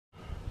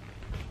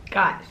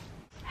Guys,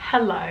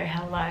 hello,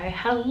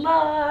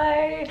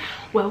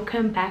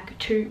 welcome back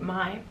to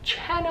my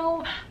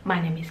channel. My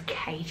name is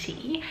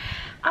Katie.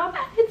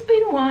 It's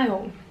been a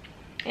while.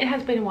 It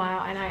has been a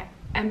while and I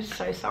am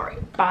so sorry,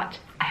 but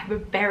I have a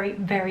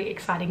very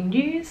exciting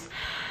news.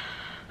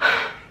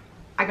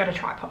 I got a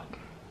tripod.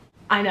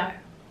 I know,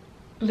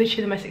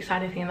 literally the most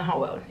exciting thing in the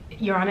whole world.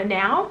 You're on it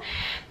now.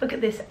 Look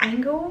at this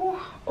angle,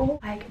 or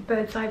like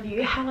bird's eye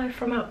view. Hello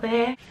from up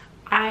there.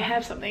 I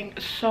have something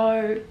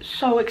so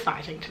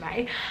exciting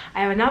today.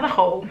 I have another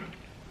haul,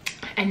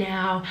 and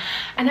now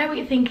I know what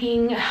you're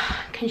thinking,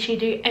 can she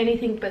do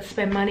anything but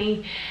spend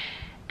money?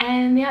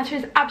 And the answer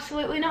is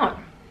absolutely not.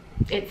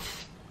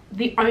 It's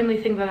the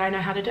only thing that I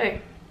know how to do,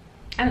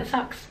 and it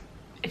sucks.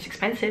 It's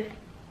expensive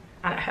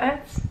and it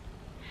hurts,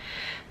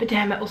 but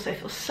damn, it also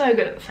feels so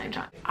good at the same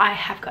time. I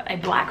have got a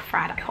Black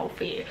Friday haul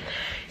for you.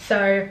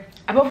 So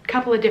I bought a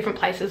couple of different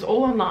places,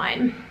 all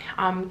online,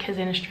 because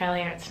in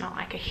Australia it's not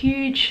like a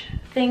huge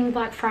thing,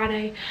 Black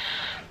Friday,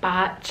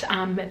 but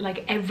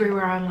like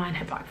everywhere online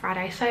had Black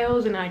Friday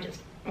sales, and I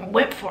just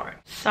went for it.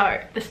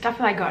 So the stuff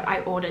that I got,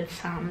 I ordered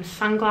some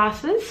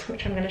sunglasses,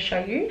 which I'm going to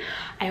show you.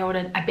 I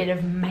ordered a bit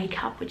of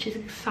makeup, which is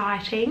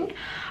exciting.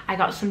 I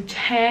got some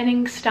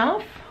tanning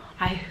stuff.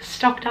 I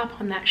stocked up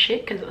on that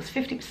shit because it was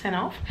 50%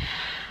 off.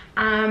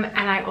 And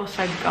I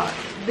also got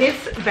this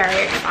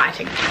very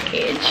exciting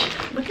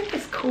package. Look at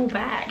this cool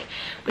bag,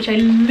 which I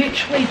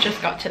literally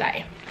just got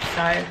today.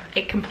 So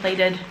it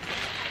completed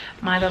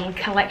my little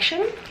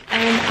collection,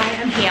 and I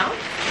am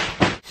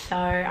here. So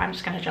I'm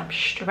just going to jump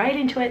straight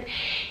into it.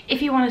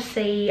 If you want to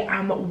see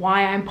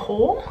why I'm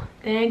poor,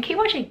 then keep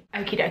watching.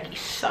 Okie dokie.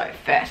 So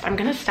first I'm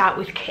going to start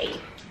with QUAY.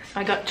 So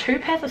I got 2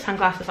 pairs of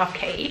sunglasses off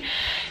QUAY.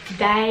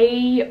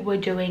 They were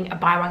doing a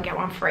buy one get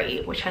one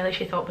free, which I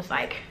literally thought was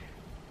like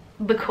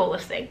the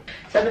coolest thing.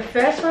 So the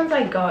first ones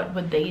I got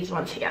were these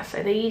ones here.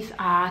 So these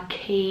are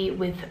QUAY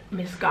with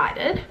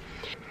Misguided.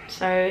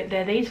 So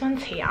they're these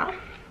ones here.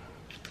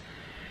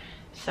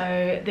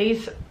 So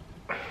these,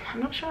 I'm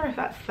not sure if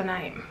that's the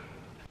name.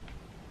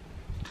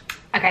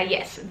 Okay,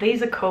 yes,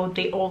 these are called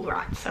the All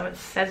Right. So it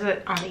says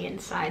it on the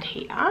inside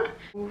here.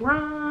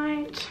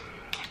 Right.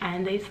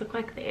 And these look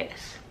like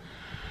this.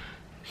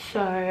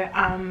 So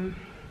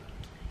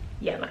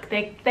yeah, look,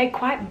 they're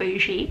quite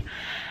bougie,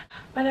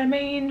 but I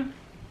mean,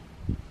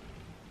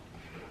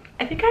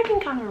 I think I can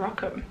kind of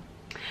rock them.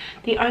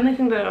 The only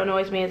thing that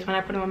annoys me is when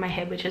I put them on my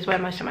head, which is where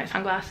most of my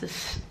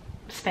sunglasses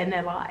spend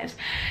their lives.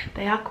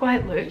 They are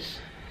quite loose,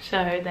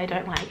 so they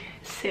don't like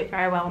sit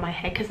very well on my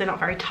head because they're not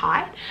very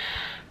tight.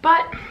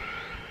 But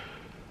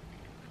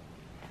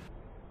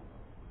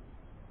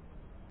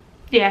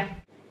yeah.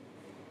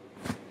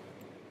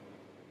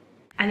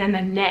 And then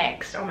the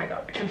next, oh my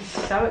god, which I'm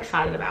so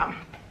excited about.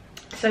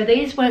 So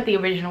these weren't the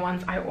original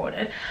ones I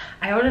ordered.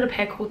 I ordered a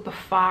pair called the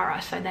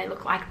Farah, so they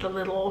look like the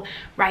little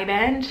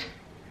Ray-Ban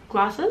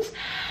glasses.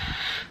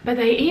 But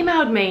they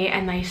emailed me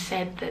and they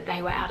said that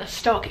they were out of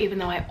stock even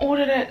though I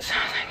ordered it. So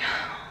I was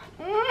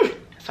like,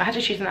 So I had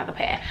to choose another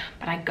pair,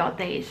 but I got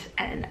these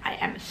and I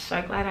am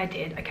so glad I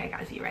did. Okay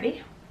guys, are you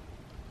ready?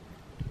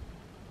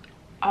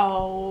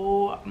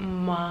 Oh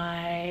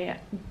my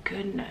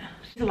goodness.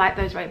 I like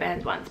those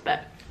Ray-Ban ones,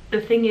 but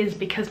the thing is,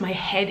 because my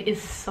head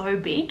is so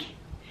big,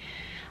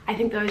 I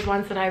think those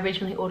ones that I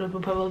originally ordered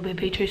would probably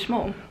be too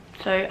small.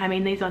 So I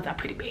mean, these ones are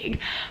pretty big,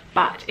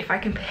 but if I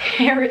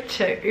compare it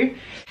to,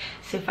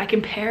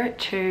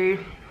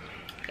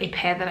 a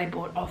pair that I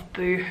bought off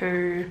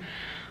BOOHOO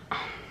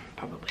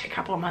probably a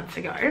couple of months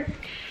ago,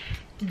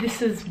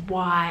 this is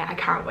why I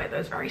can't wear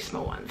those very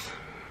small ones.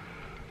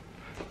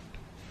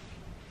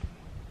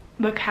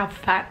 Look how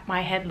fat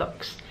my head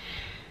looks.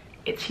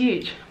 It's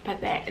huge.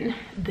 But then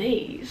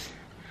these,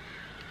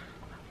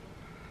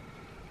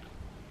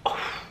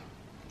 oh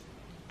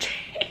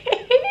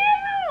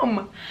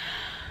damn,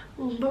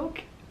 look,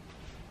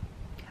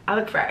 I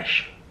look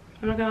fresh,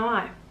 I'm not gonna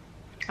lie,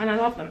 and I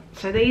love them.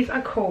 So these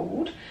are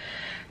called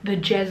the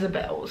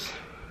Jezebel,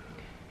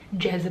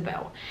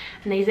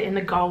 and these are in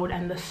the gold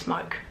and the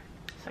smoke.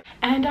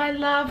 And I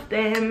love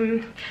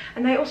them.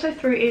 And they also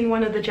threw in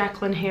one of the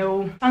Jaclyn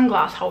Hill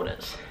sunglass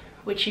holders,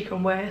 which you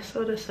can wear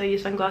sort of so your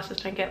sunglasses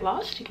don't get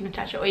lost. You can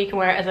attach it, or you can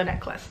wear it as a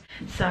necklace.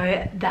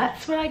 So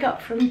that's what I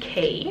got from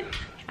QUAY,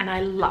 and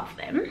I love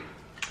them.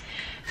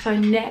 So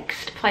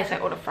next place I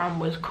ordered from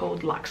was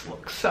called LUXE.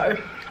 So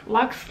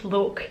LUXE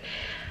Look,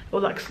 or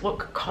LUXE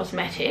Look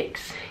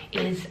Cosmetics,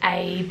 is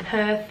a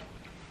Perth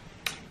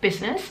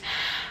business.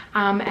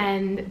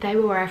 And they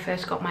were where I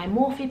first got my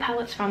Morphe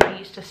palettes from. They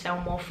used to sell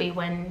Morphe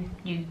when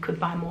you could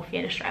buy Morphe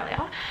in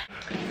Australia.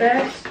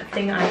 First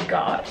thing I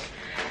got,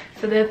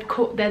 so they're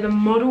the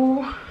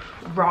Model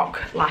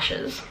Rock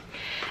lashes.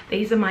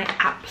 These are my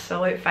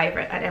absolute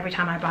favorite, and every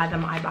time I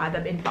buy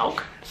them in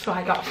bulk. So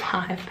I got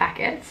 5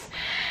 packets.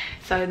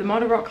 So the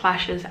Model Rock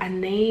lashes,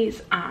 and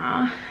these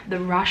are the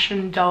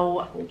Russian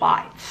Doll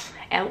Lights,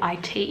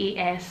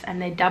 L-I-T-E-S,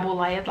 and they're double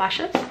layered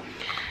lashes.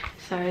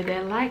 So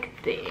they're like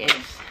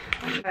this.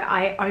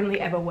 I only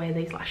ever wear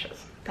these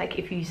lashes. Like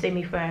if you see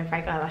me wearing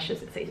fake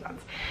eyelashes, it's these ones.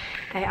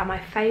 They are my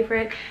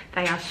favorite.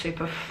 They are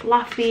super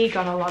fluffy,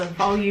 got a lot of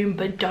volume,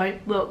 but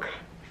don't look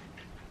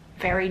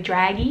very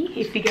draggy,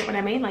 if you get what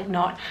I mean. Like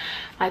not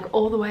like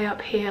all the way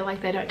up here,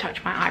 like they don't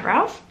touch my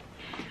eyebrows,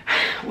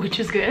 which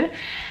is good.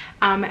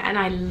 And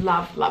I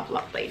love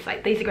these.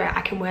 Like these are great.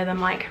 I can wear them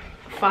like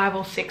 5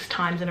 or 6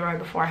 times in a row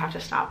before I have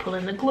to start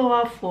pulling the glue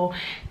off or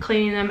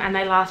cleaning them, and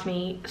they last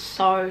me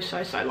so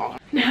long.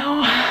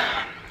 Now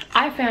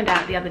I found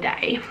out the other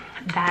day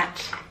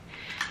that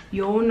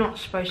you're not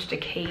supposed to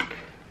keep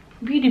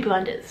beauty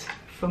blenders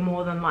for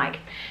more than like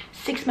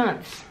 6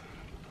 months.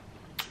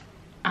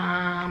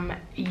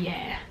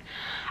 Yeah,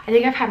 I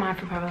think I've had mine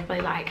for probably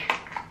like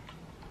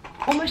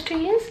almost 2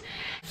 years.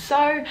 So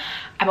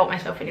I bought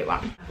myself a new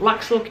one.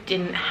 LUXE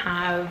don't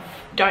have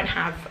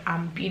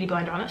beauty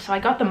blender on it, so I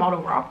got the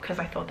Model Rock because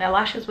I thought their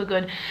lashes were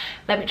good.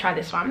 Let me try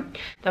this one.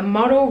 The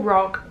Model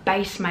Rock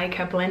Base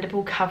Maker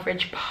Blendable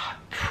Coverage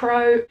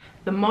Pro.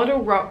 The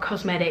Model Rock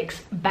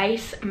Cosmetics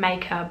Base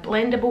Maker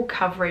Blendable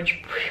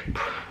Coverage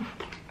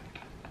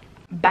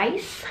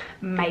Base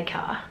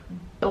Maker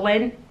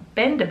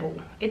Bendable.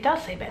 It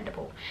does say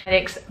bendable.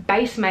 It's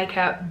Base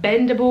Maker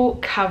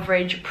Bendable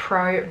Coverage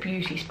Pro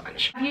Beauty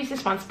Sponge. I've used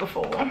this once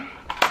before.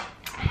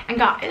 And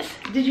guys,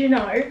 did you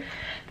know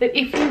that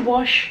if you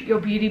wash your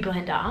beauty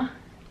blender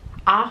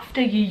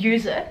after you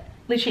use it,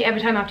 literally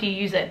every time after you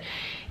use it,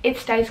 it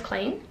stays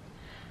clean?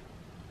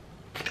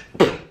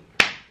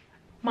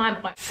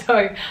 Mind blown.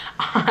 So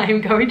I'm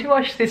going to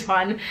wash this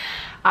one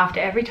after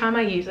every time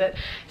I use it.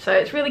 So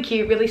it's really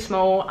cute, really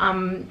small,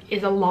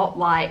 is a lot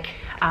like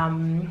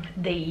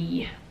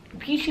the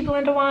beauty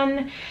blender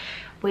one,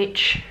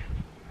 which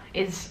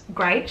is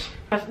great.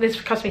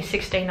 This cost me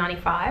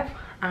 $16.95,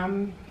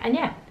 and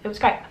yeah, it was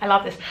great. I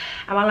love this.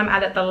 And while I'm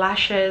at it, the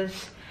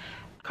lashes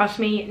cost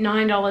me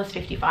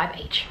 $9.55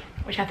 each,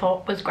 which I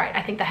thought was great.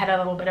 I think they had a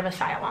little bit of a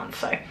sale on.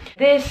 So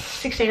this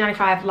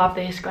 $16.95, love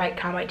this, great,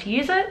 can't wait to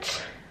use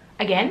it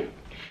again.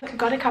 I've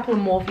got a couple of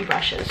Morphe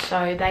brushes,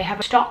 so they have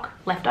a stock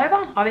left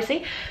over,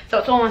 obviously, so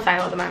it's all on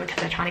sale at the moment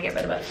because they're trying to get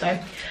rid of it. So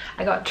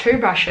I got 2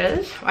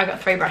 brushes. I got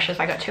 3 brushes.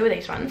 I got 2 of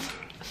these ones.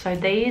 So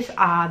these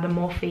are the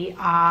Morphe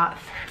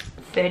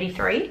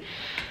R33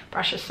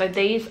 brushes. So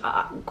these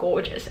are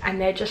gorgeous, and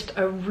they're just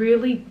a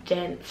really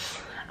dense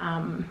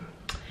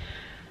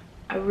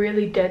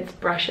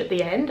brush at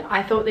the end.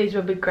 I thought these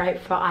would be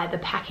great for either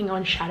packing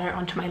on shadow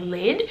onto my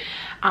lid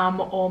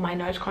or my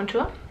nose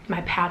contour, my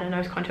powder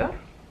nose contour.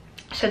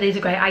 So these are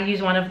great. I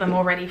use one of them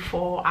already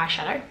for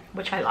eyeshadow,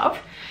 which I love,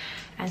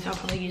 and so I'll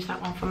probably use that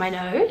one for my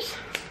nose.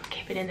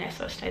 Keep it in there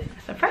so it stays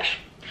nice and fresh.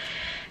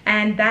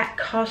 And that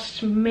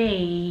cost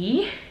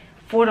me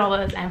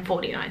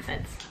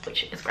 $4.49,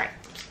 which is great.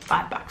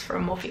 $5 for a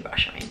Morphe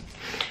brush. I mean,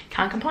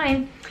 can't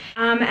complain.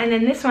 And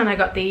then this one, I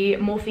got the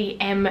Morphe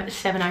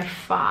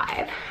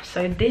M705.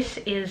 So this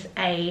is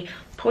a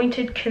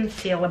pointed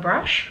concealer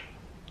brush,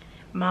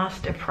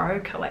 Master Pro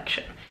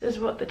collection. This is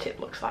what the tip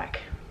looks like.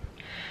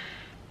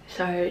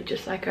 So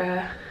just like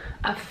a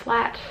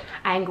flat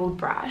angled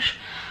brush.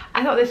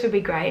 I thought this would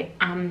be great.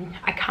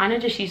 I kind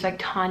of just use like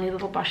tiny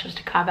little brushes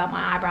to carve out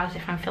my eyebrows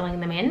if I'm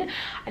filling them in.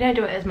 I don't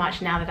do it as much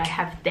now that I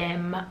have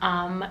them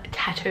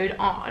tattooed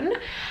on.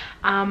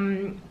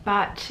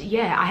 But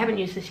yeah, I haven't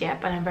used this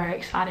yet, but I'm very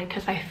excited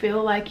because I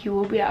feel like you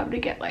will be able to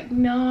get like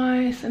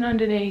nice and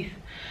underneath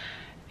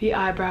the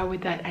eyebrow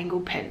with that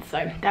angled pen.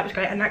 So that was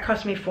great, and that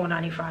cost me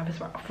 $4.95 as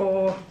well,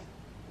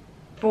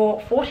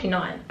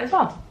 $4.49 as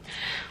well,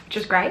 which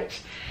is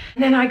great.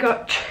 And then I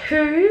got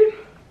 2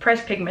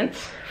 pressed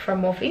pigments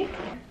from Morphe,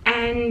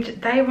 and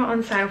they were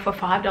on sale for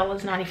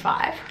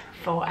 $5.95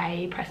 for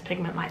a pressed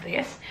pigment like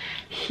this.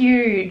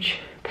 Huge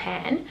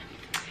pan.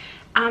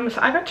 So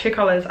I got 2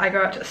 colors. I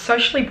got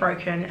Socially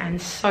Broken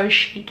and So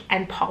Chic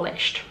and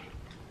Polished.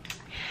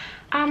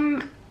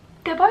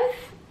 They're both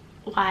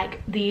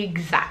like the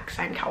exact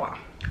same color.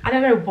 I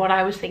don't know what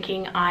I was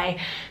thinking. I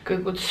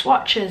googled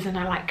swatches and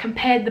I like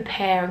compared the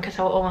pair, and because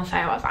they were all on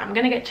sale, I was like, I'm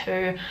gonna get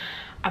 2.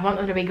 I want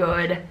them to be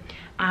good.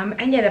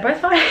 And yeah, they're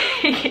both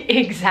like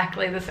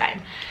exactly the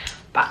same.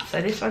 But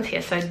so this one's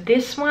here. So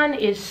this one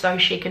is So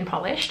Chic and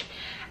Polished,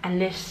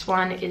 and this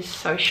one is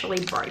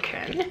Socially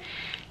Broken.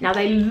 Now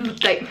they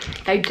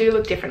do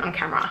look different on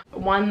camera.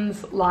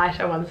 One's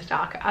lighter, one's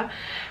darker,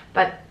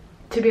 but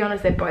to be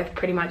honest, they're both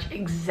pretty much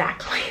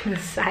exactly the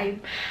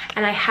same.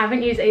 And I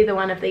haven't used either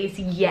one of these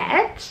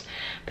yet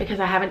because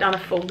I haven't done a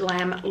full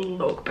glam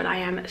look, but I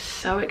am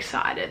so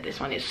excited. This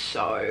one is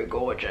so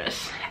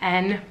gorgeous.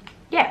 And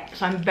yeah,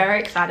 so I'm very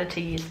excited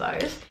to use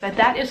those. So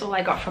that is all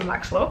I got from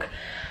LUXE Look.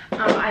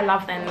 I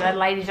love them. The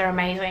ladies are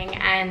amazing,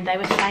 and they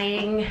were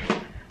saying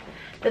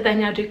that they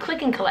now do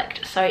click and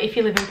collect. So if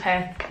you live in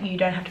Perth, you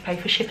don't have to pay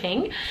for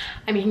shipping,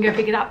 and you can go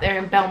pick it up there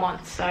in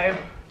Belmont. So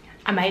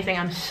amazing.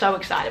 I'm so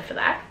excited for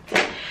that.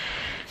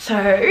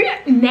 So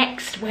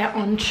next we're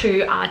on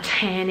to our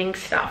tanning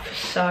stuff.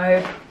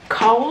 So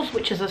Coles,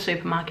 which is a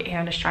supermarket here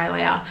in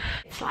Australia,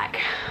 it's like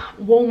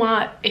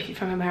Walmart if you're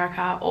from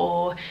America,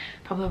 or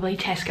probably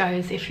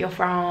Tesco's if you're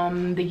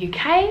from the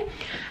UK,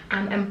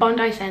 and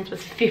Bondi Sands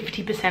was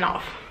 50%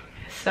 off.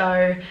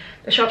 So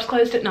the shops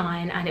closed at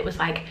 9 and it was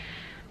like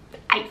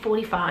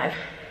 8:45.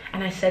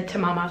 And I said to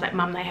mum, I was like,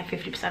 Mum, they have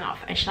 50% off.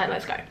 And she's like,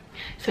 let's go.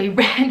 So we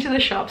ran to the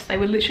shops. They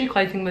were literally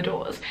closing the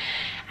doors.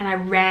 And I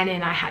ran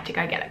in, I had to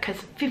go get it because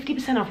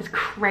 50% off is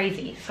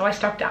crazy. So I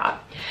stocked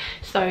up.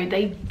 So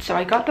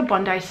I got the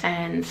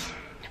BONDISANDS.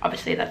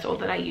 Obviously that's all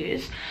that I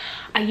use.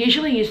 I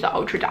usually use the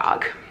Ultra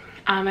Dark.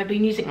 I've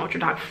been using Ultra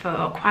Dark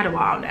for quite a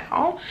while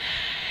now.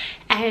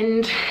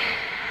 And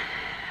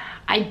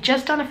I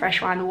just done a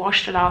fresh one,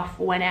 washed it off,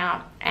 went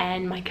out,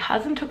 and my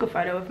cousin took a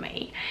photo of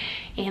me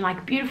in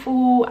like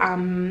beautiful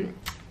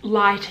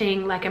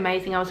lighting, like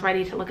amazing. I was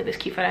ready to look at this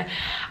cute photo.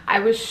 I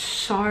was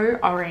so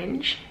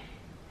orange,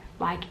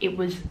 like it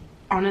was,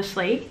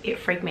 honestly, it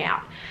freaked me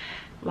out.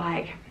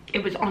 Like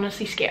it was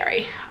honestly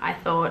scary. I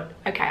thought,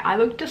 okay, I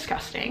look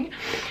disgusting.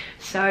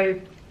 So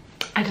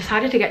I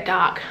decided to get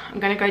dark. I'm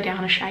gonna go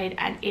down a shade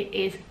and it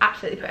is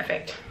absolutely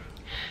perfect.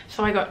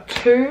 So I got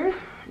 2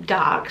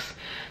 darks.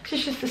 This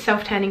is just the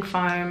self-tanning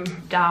foam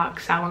dark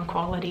salon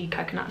quality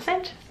coconut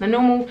scent, the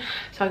normal.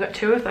 So I got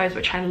 2 of those,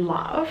 which I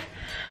love.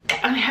 I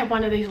only have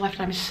 1 of these left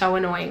and I'm so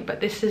annoying,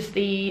 but this is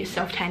the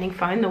self-tanning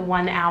foam, the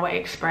 1 Hour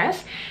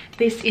Express.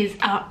 This is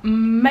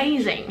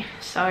amazing.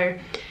 So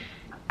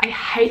I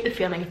hate the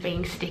feeling of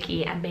being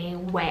sticky and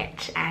being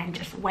wet and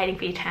just waiting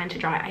for your tan to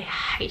dry. I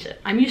hate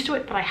it. I'm used to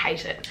it, but I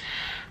hate it.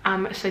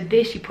 So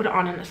this, you put it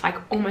on and it's like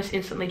almost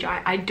instantly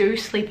dry. I do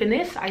sleep in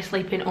this. I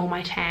sleep in all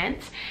my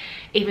tans,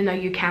 even though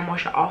you can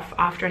wash it off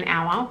after an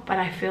hour, but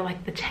I feel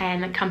like the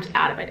tan that comes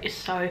out of it is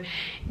so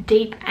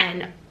deep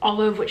and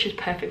olive, which is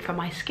perfect for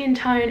my skin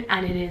tone,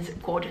 and it is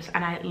gorgeous.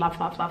 And I love,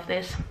 love, love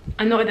this.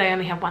 I know they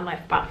only have 1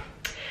 left, but,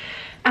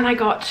 and I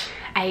got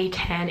a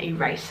tan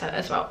eraser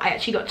as well. I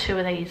actually got 2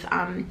 of these.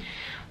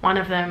 One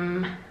of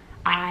them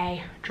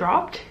I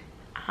dropped,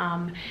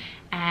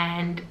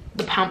 and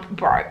the pump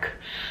broke.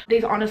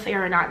 These honestly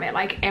are a nightmare.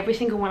 Like every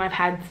single one I've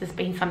had, there's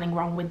been something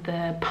wrong with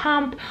the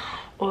pump,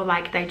 or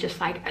like they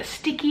just like are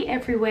sticky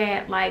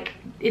everywhere. Like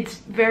it's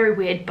very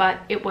weird, but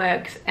it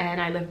works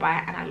and I live by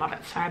it and I love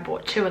it. So I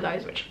bought 2 of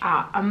those, which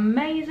are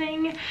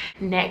amazing.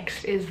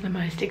 Next is the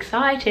most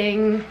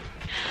exciting.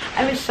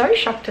 I was so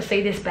shocked to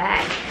see this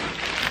bag.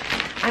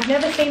 I've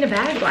never seen a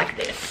bag like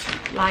this,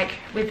 like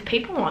with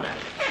people on it.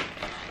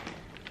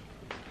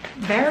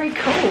 Very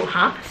cool,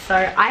 huh? So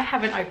I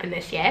haven't opened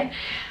this yet.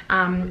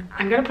 I'm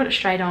gonna put it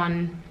straight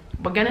on.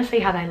 We're gonna see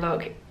how they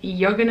look.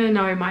 You're gonna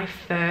know my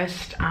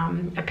first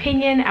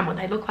opinion and what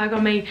they look like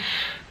on me.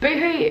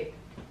 BOOHOO,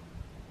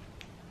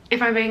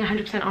 if I'm being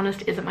 100%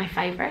 honest, isn't my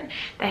favorite.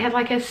 They had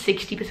like a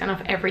 60%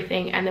 off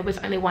everything and there was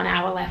only 1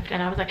 hour left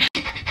and I was like,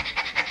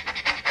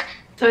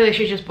 so they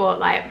should just bought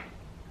like,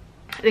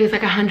 I think it's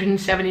like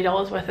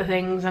 $170 worth of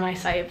things and I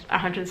saved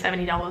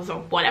 $170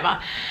 or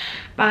whatever.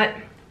 But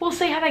we'll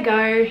see how they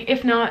go.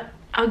 If not,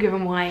 I'll give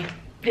them away.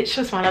 It's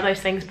just one of those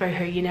things,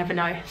 BOOHOO, you never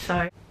know.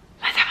 So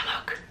let's have a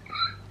look.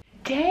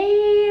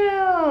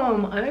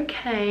 Damn,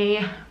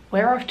 okay.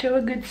 We're off to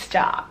a good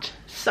start.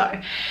 So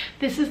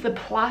this is the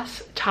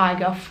Plus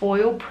Tiger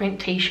foil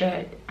print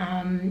t-shirt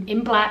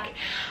in black.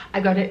 I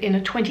got it in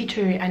a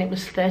 22 and it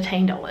was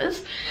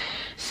 $13.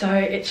 So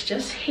it's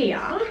just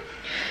here.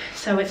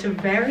 So it's a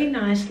very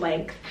nice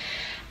length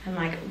and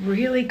like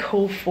really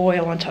cool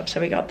foil on top.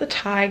 So we got the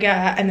tiger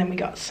and then we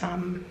got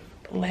some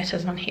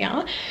letters on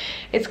here.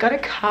 It's got a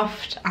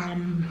cuffed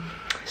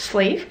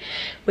sleeve,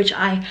 which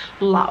I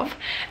love.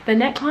 The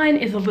neckline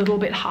is a little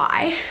bit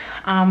high,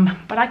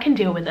 but I can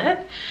deal with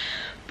it.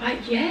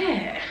 But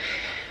yeah,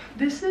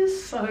 this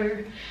is so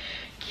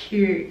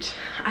cute.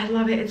 I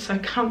love it. It's so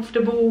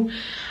comfortable.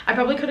 I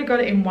probably could have got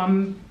it in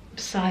 1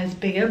 size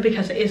bigger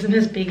because it isn't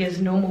as big as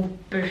normal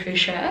BOOHOO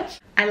shirts.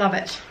 I love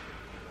it.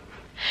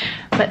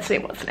 Let's see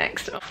what's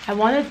next. I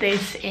wanted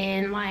this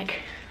in like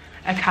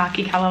a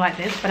khaki color like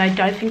this, but I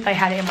don't think they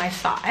had it in my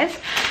size.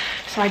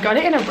 So I got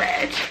it in a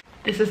red.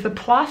 This is the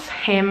Plus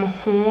Hem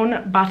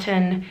Horn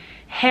Button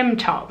Hem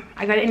Top.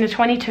 I got it in a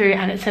 22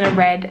 and it's in a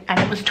red and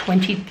it was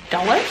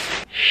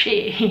 $20.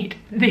 Shit,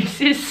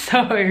 this is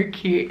so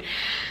cute.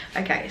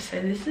 Okay,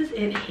 so this is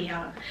it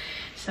here.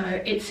 So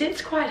it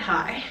sits quite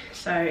high,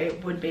 so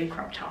it would be a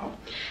crop top.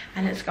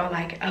 And it's got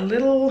like a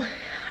little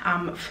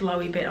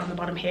flowy bit on the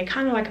bottom here,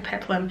 kind of like a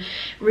peplum.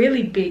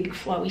 Really big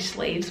flowy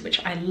sleeves,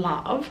 which I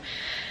love.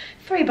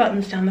 3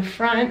 buttons down the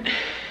front.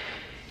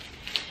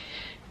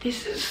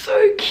 This is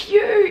so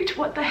cute.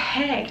 What the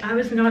heck? I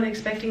was not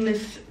expecting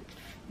this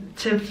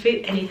to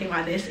fit anything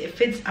like this. It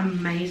fits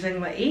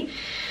amazingly.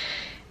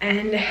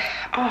 And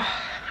oh,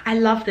 I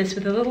love this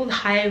with a little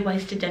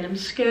high-waisted denim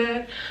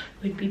skirt.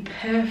 Would be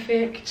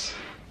perfect.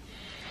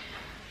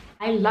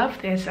 I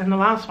love this. And the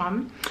last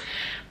one,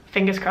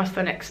 fingers crossed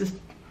the next is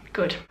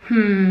good.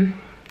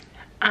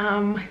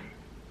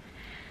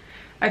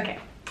 Okay,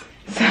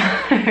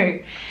 so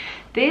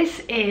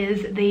this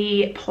is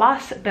the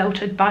Plus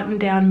Belted Button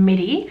Down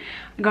Midi.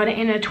 I got it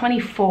in a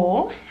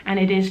 24 and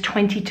it is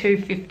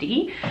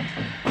 $22.50.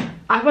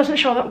 I wasn't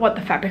sure what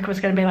the fabric was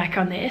going to be like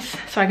on this,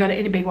 so I got it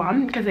in a big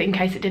one because in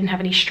case it didn't have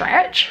any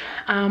stretch.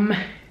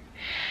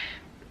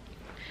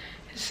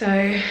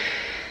 So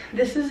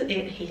this is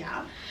it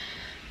here.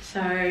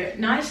 So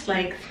nice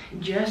length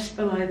just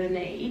below the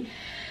knee.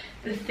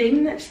 The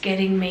thing that's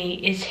getting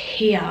me is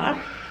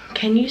here.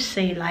 Can you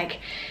see, like,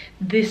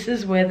 this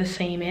is where the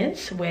seam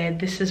is, where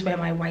this is where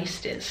my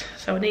waist is.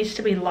 So it needs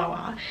to be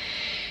lower.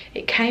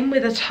 It came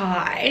with a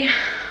tie.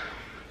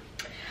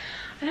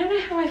 I don't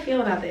know how I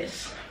feel about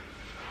this.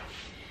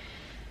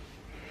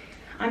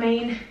 I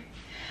mean,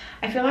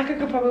 I feel like I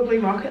could probably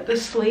rock it. The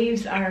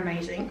sleeves are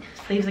amazing.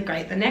 Sleeves are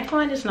great. The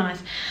neckline is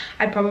nice.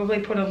 I'd probably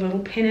put a little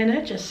pin in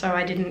it just so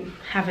I didn't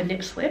have a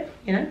nip slip,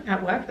 you know,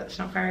 at work. That's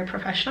not very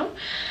professional.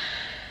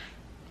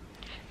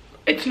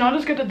 It's not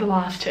as good as the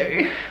last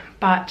two,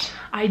 but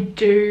I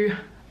do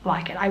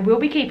like it. I will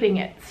be keeping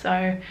it.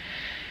 So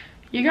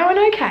you're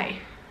going okay.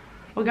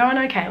 We're going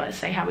okay. Let's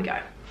see how we go.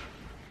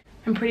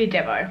 I'm pretty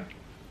devo.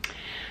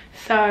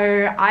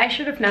 So I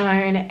should have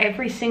known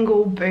every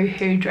single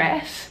Boohoo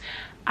dress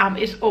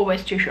is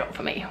always too short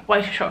for me,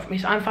 way too short for me.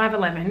 So I'm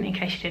 5'11", in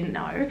case you didn't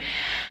know.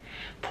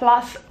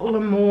 Plus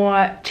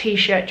L'Amour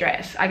t-shirt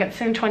dress. I got this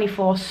in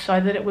 24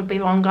 so that it would be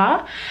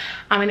longer,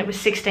 and it was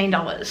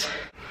 $16.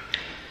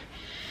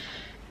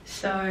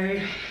 So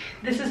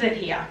this is it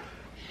here.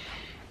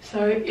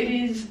 So it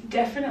is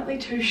definitely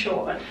too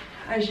short,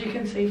 as you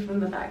can see from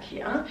the back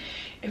here.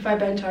 If I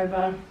bent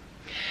over,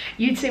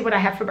 you'd see what I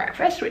have for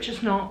breakfast, which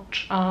is not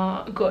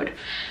good.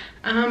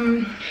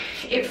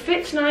 It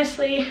fits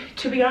nicely.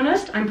 To be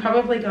honest, I'm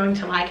probably going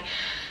to like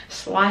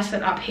slice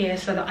it up here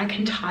so that I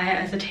can tie it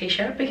as a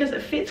t-shirt, because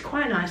it fits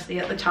quite nicely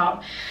at the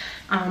top.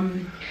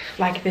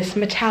 Like this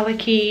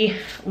metallic-y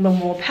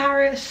L'Amour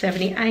Paris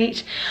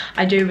 78.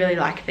 I do really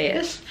like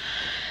this.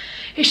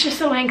 It's just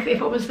the length. If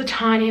it was the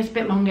tiniest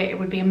bit longer, it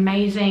would be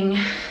amazing.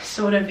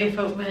 Sort of if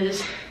it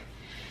was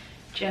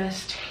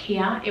just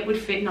here, it would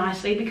fit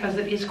nicely because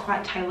it is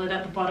quite tailored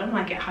at the bottom.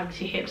 Like it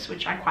hugs your hips,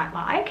 which I quite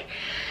like.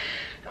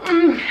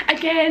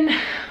 Again,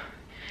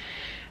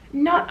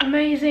 not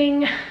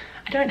amazing.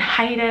 I don't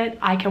hate it.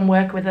 I can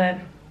work with it.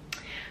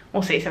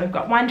 We'll see. So we've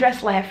got one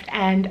dress left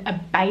and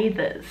a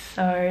bathers.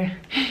 So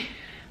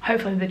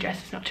hopefully the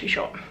dress is not too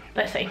short.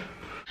 Let's see.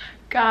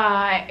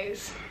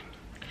 Guys,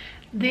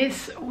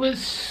 this was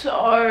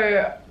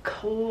so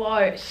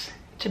close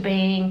to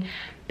being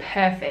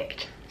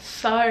perfect.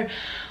 So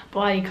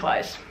bloody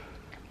close.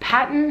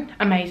 Pattern,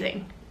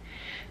 amazing.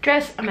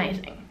 Dress,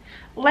 amazing.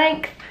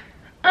 Length,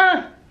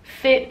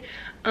 fit,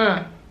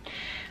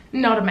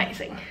 not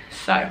amazing.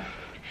 So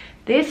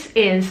this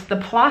is the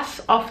plus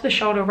off the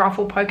shoulder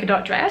ruffle polka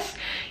dot dress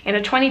in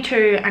a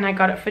 22, and I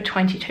got it for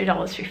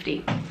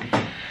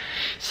 $22.50.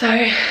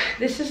 So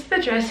this is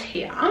the dress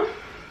here.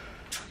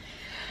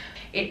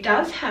 It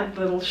does have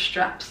little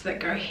straps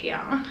that go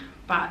here,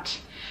 but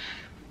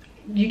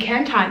you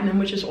can tighten them,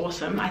 which is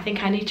awesome. I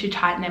think I need to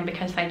tighten them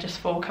because they just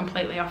fall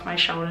completely off my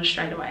shoulders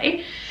straight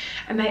away.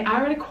 And they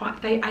are at a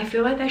quite, I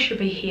feel like they should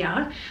be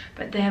here,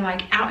 but they're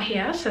like out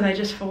here, so they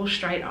just fall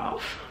straight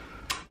off.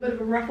 A bit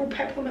of a ruffle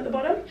peplum at the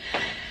bottom.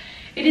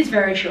 It is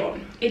very short.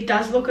 It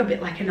does look a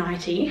bit like a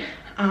nightie.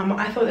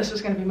 I thought this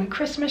was going to be my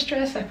Christmas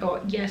dress. I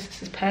thought, yes,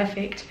 this is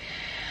perfect.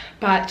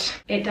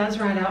 But it does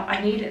ride out.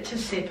 I need it to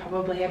sit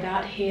probably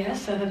about here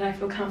so that I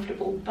feel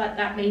comfortable, but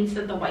that means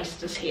that the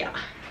waist is here,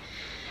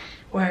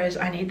 whereas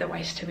I need the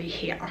waist to be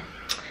here,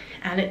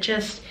 and it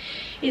just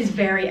is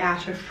very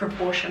out of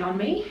proportion on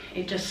me.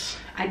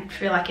 I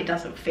feel like it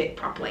doesn't fit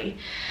properly,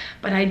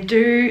 but I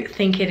do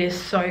think it is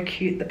so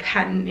cute. The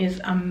pattern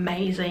is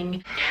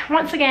amazing.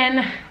 Once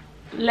again,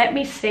 let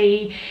me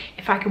see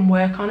if I can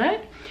work on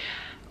it.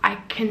 I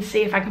can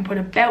see if I can put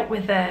a belt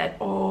with it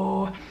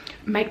or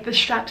make the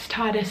straps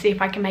tighter, see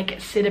if I can make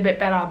it sit a bit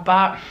better,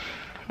 but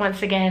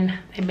once again,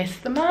 they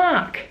missed the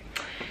mark.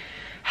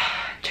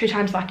 2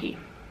 times lucky.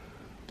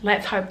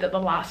 Let's hope that the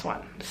last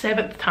one,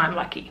 7th time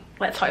lucky.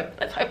 Let's hope,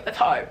 let's hope, let's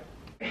hope.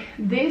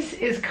 This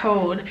is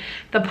called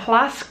the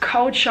Plus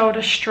Cold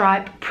Shoulder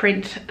Stripe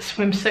Print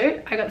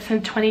Swimsuit. I got this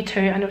in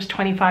 22 and it was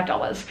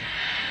 $25.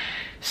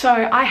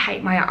 So I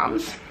hate my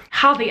arms.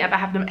 Hardly ever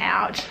have them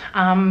out.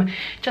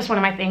 Just one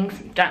of my things,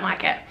 don't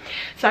like it.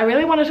 So I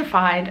really wanted to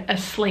find a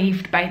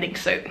sleeved bathing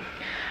suit.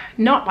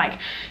 Not like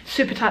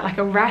super tight, like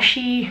a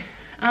rashy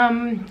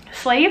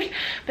sleeved,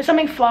 but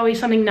something flowy,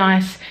 something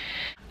nice.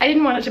 I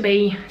didn't want it to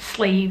be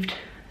sleeved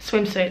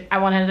swimsuit. I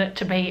wanted it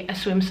to be a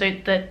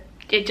swimsuit that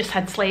it just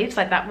had sleeves,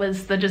 like that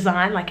was the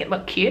design, like it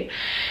looked cute.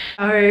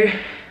 So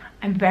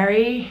I'm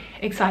very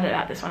excited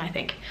about this one, I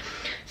think.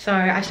 So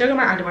I still got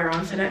my underwear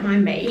on, so don't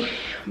mind me,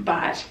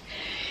 but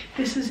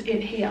this is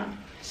it here.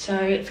 So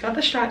it's got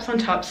the stripes on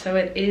top, so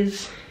it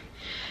is,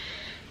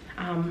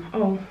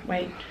 oh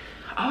wait,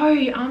 oh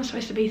your arm's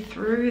supposed to be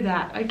through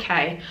that,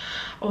 okay.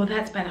 Oh,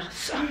 that's better.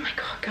 So, oh my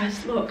god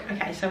guys, look.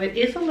 Okay, so it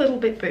is a little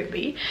bit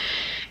booby.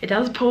 It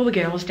does pull the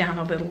girls down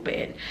a little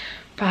bit,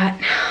 but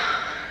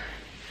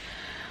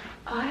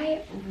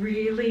I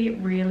really,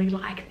 really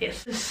like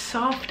this. It's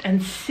soft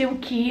and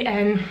silky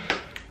and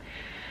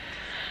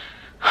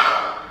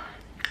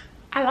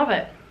I love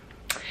it.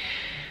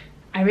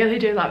 I really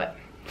do love it.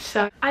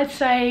 So I'd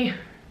say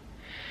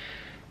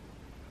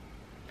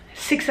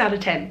 6 out of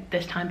 10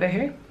 this time,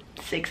 Boohoo.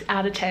 6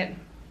 out of 10.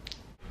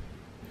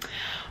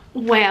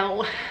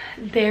 Well,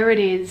 there it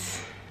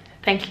is.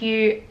 Thank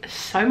you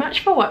so much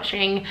for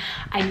watching.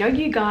 I know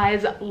you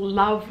guys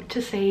love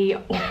to see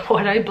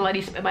what I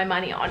bloody spend my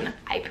money on.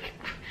 I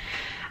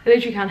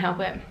literally can't help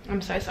it.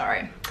 I'm so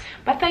sorry.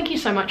 But thank you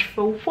so much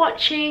for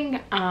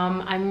watching.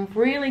 I'm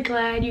really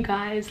glad you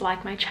guys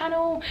like my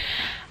channel.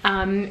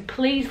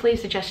 Please leave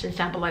suggestions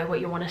down below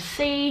what you want to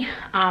see.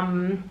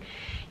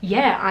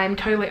 Yeah, I'm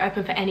totally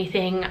open for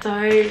anything.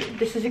 So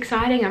this is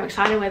exciting. I'm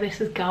excited where this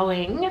is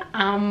going.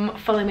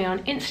 Follow me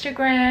on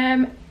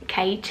Instagram,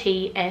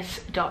 kts.curves.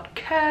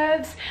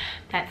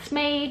 That's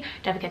me.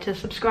 Don't forget to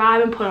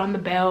subscribe and put on the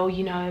bell,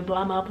 you know,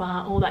 blah blah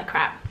blah, all that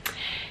crap.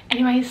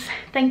 Anyways,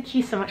 thank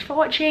you so much for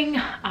watching.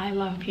 I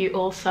love you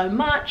all so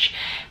much,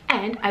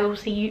 and I will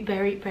see you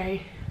very,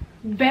 very,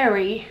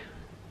 very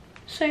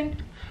soon.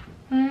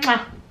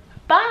 Mwah.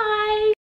 Bye.